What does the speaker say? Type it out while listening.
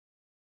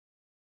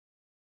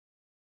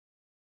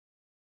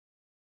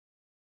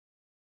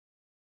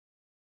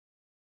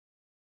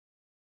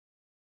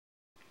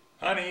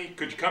Honey,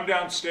 could you come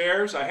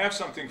downstairs? I have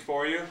something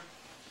for you.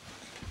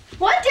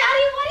 What, Daddy?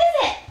 What is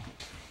it?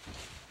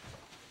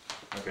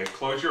 Okay,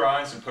 close your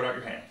eyes and put out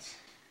your hands.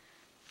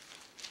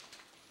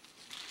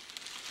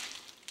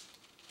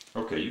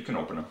 Okay, you can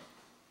open them.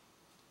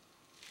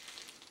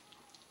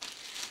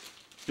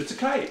 It's a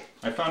kite.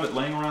 I found it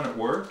laying around at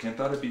work and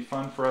thought it'd be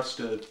fun for us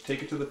to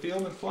take it to the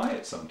field and fly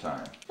it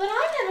sometime. But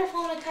I've never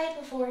flown a kite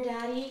before,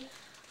 Daddy.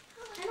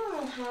 I don't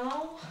know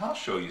how. I'll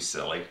show you,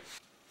 silly.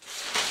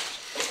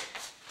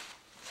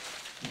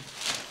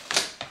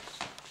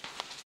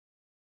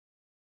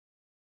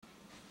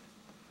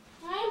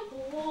 I'm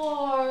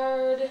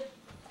bored.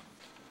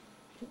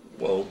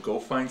 Well, go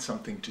find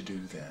something to do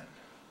then.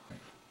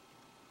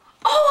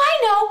 Oh, I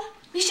know!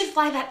 We should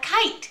fly that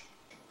kite.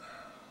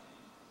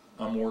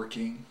 I'm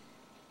working.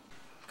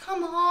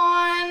 Come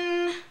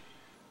on.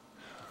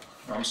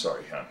 I'm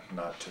sorry, hon.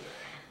 Not today.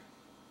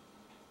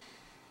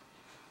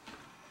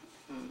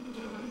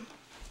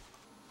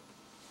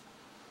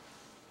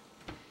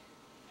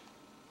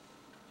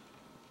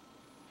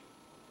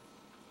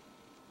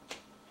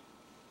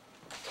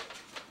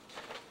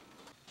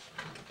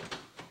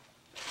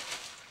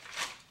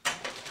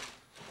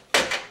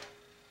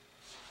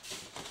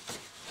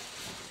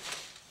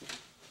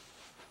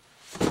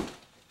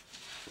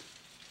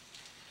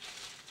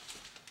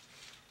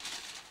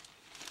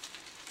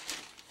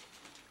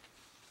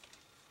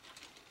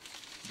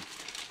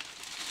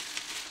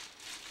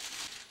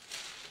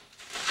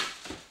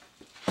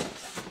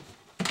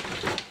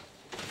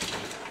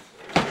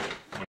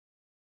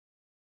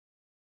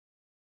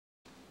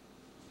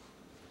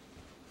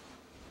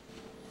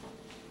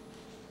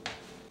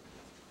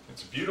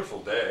 It's a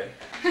beautiful day.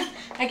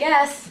 I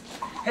guess.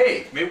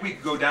 Hey, maybe we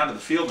could go down to the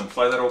field and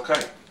fly that old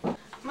kite.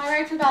 My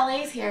ride for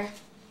ballet's here.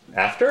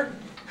 After?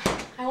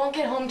 I won't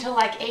get home till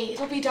like 8.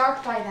 It'll be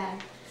dark by then.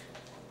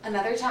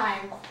 Another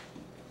time.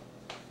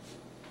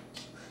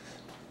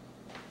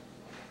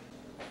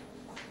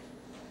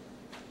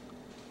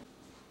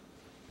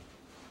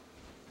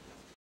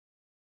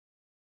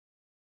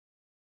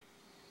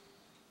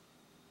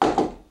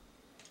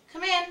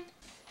 Come in.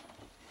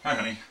 Hi,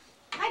 honey.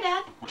 Hi,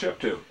 Dad. What you up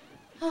to?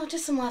 Oh,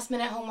 just some last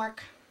minute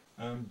homework.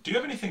 Do you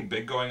have anything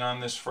big going on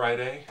this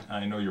Friday?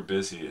 I know you're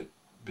busy at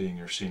being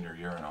your senior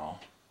year and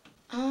all.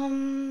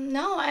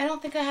 No, I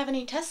don't think I have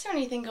any tests or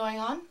anything going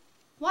on.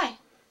 Why?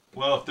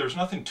 Well, if there's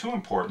nothing too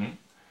important,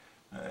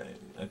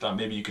 I thought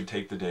maybe you could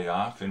take the day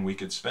off and we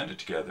could spend it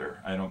together.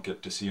 I don't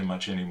get to see you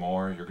much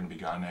anymore. You're going to be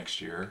gone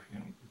next year. You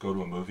know, go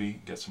to a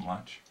movie, get some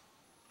lunch.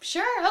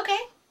 Sure, okay.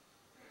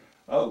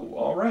 Oh,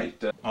 all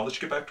right. I'll let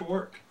you get back to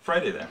work.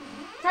 Friday then.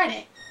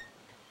 Friday.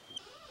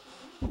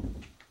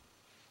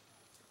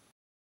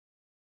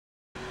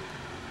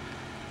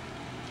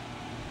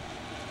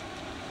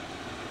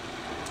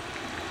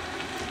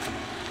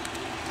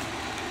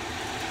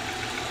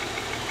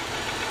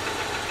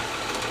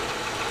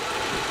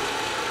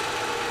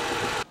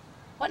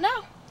 What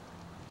now?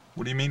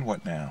 What do you mean,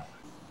 what now?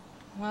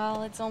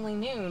 Well, it's only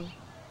noon.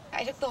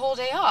 I took the whole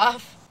day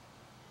off.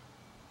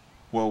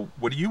 Well,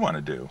 what do you want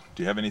to do?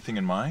 Do you have anything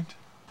in mind?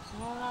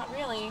 Well, not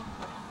really.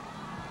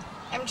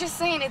 I'm just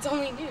saying it's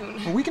only noon.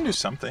 Well, we can do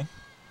something.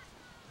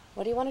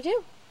 What do you want to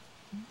do?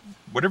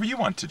 Whatever you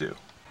want to do.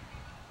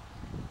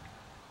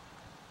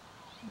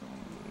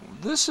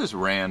 This is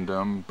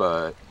random,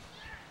 but...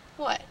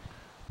 What?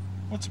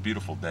 Well, it's a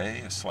beautiful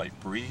day, a slight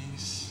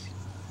breeze.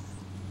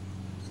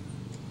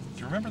 Do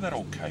you remember that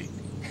old kite?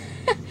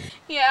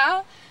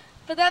 Yeah,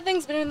 but that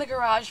thing's been in the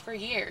garage for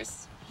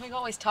years. We've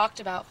always talked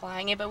about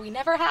flying it, but we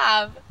never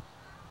have.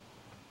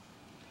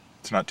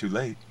 It's not too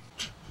late.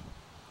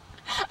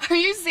 Are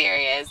you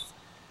serious?